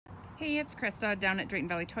Hey, it's Krista down at Drayton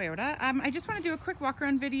Valley Toyota. I just want to do a quick walk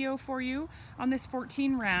around video for you on this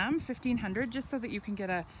 14 Ram 1500, just so that you can get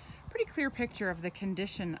a pretty clear picture of the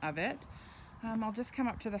condition of it. I'll just come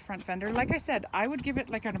up to the front fender. Like I said, I would give it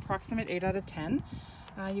like an approximate 8 out of 10.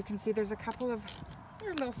 You can see there's a couple of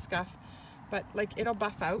little scuff, but like it'll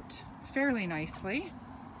buff out fairly nicely.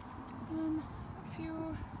 A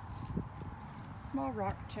few small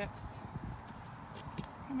rock chips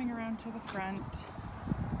coming around to the front.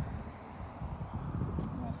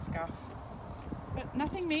 Scuff, but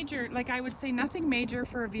nothing major. Like I would say, nothing major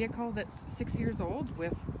for a vehicle that's 6 years old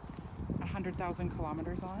with 100,000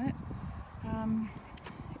 kilometers on it.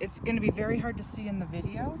 It's going to be very hard to see in the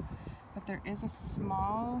video, but there is a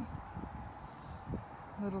small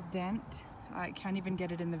little dent. I can't even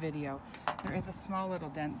get it in the video. There is a small little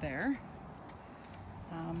dent there.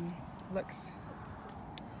 Looks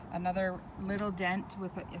another little dent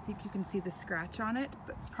with I think you can see the scratch on it,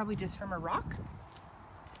 but it's probably just from a rock.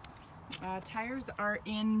 Tires are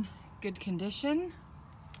in good condition.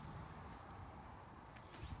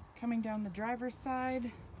 Coming down the driver's side,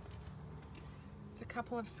 there's a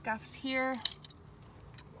couple of scuffs here.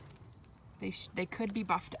 They could be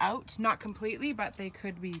buffed out, not completely, but they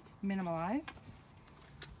could be minimalized.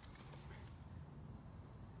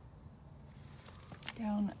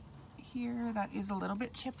 Down here, that is a little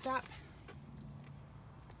bit chipped up.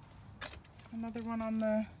 Another one on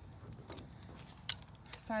the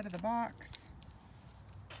side of the box.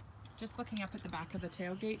 Just looking up at the back of the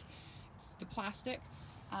tailgate, it's the plastic.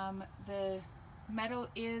 The metal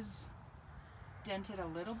is dented a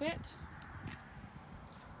little bit.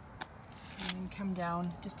 And then come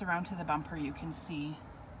down just around to the bumper, you can see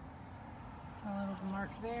a little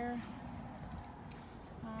mark there.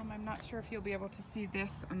 I'm not sure if you'll be able to see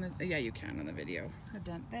this on the, yeah, you can on the video. A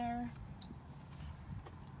dent there.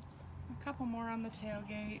 A couple more on the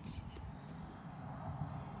tailgate.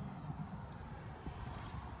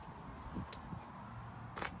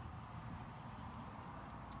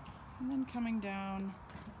 And then coming down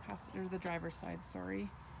the driver's side, sorry.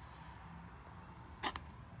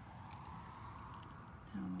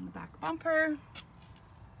 Down on the back bumper.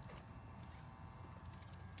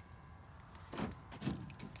 And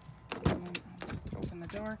then I'll just open the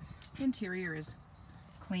door. The interior is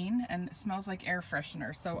clean and it smells like air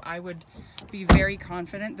freshener, so I would be very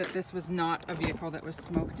confident that this was not a vehicle that was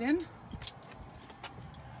smoked in.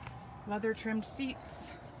 Leather trimmed seats.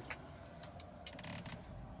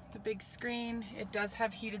 Big screen. It does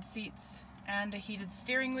have heated seats and a heated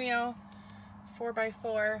steering wheel,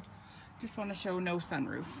 4x4. Just want to show no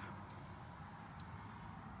sunroof.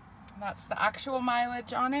 That's the actual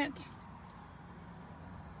mileage on it.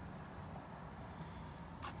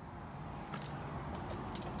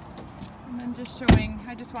 And then just showing,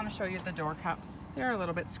 I just want to show you the door cups. They're a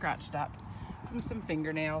little bit scratched up and some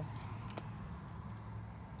fingernails.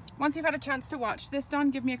 Once you've had a chance to watch this,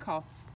 Dawn, give me a call.